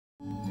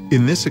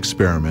In this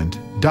experiment,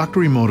 Dr.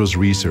 Emoto's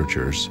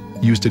researchers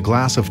used a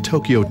glass of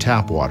Tokyo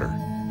tap water,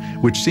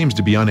 which seems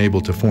to be unable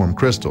to form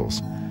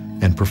crystals,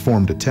 and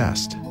performed a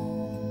test.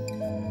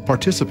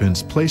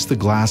 Participants placed the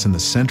glass in the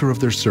center of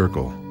their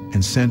circle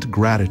and sent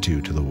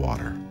gratitude to the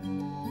water.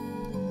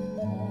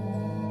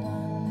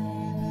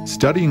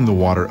 Studying the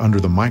water under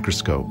the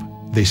microscope,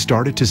 they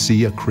started to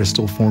see a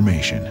crystal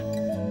formation.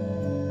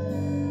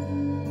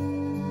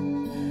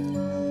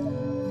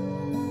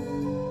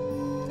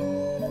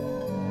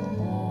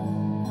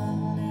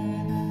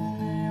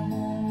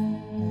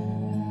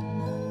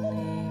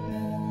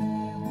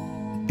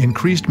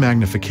 Increased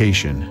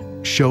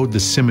magnification showed the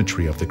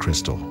symmetry of the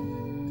crystal,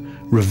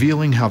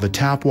 revealing how the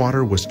tap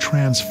water was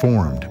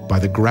transformed by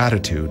the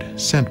gratitude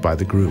sent by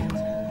the group.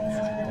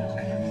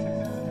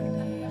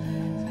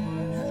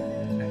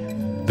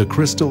 The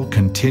crystal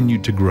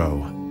continued to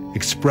grow,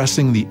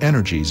 expressing the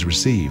energies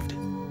received.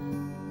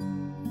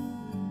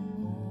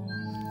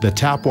 The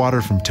tap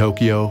water from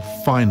Tokyo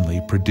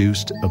finally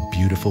produced a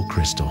beautiful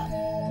crystal.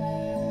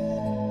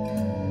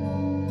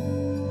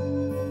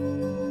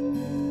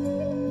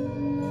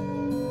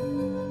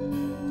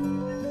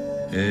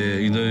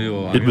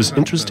 It was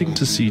interesting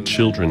to see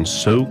children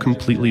so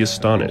completely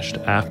astonished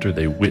after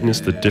they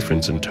witnessed the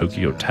difference in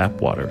Tokyo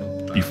tap water,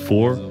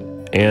 before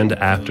and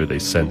after they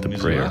sent the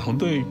prayer.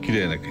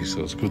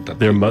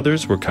 Their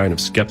mothers were kind of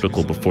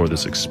skeptical before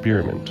this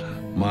experiment.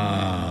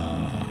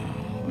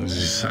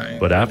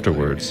 But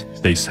afterwards,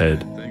 they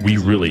said, "We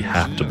really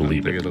have to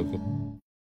believe it."